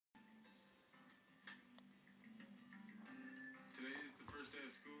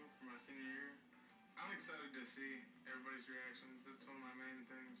my senior year. I'm excited to see everybody's reactions. That's one of my main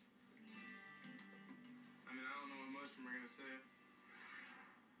things. I mean, I don't know what most of them are going to say.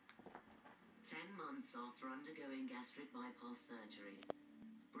 10 months after undergoing gastric bypass surgery,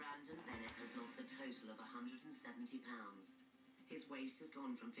 Brandon Bennett has lost a total of 170 pounds. His waist has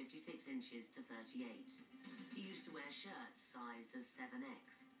gone from 56 inches to 38. He used to wear shirts sized as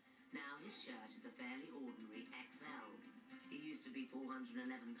 7X. Now his shirt is a fairly ordinary XL. He used to be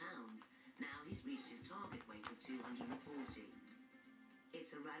 411 pounds. Now he's reached his target weight of 240.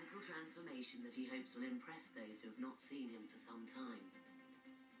 It's a radical transformation that he hopes will impress those who have not seen him for some time.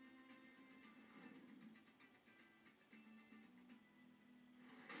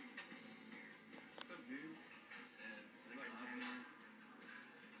 What's up, dude? It's like January.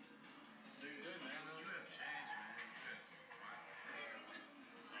 Dude, good, man. You have changed, man.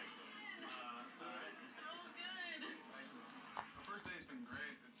 So good. My first day's been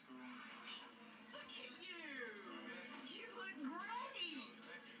great at school. Look at you. You look great.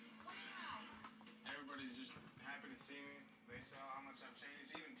 Wow. Everybody's just happy to see me. They saw how much I've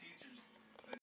changed. Even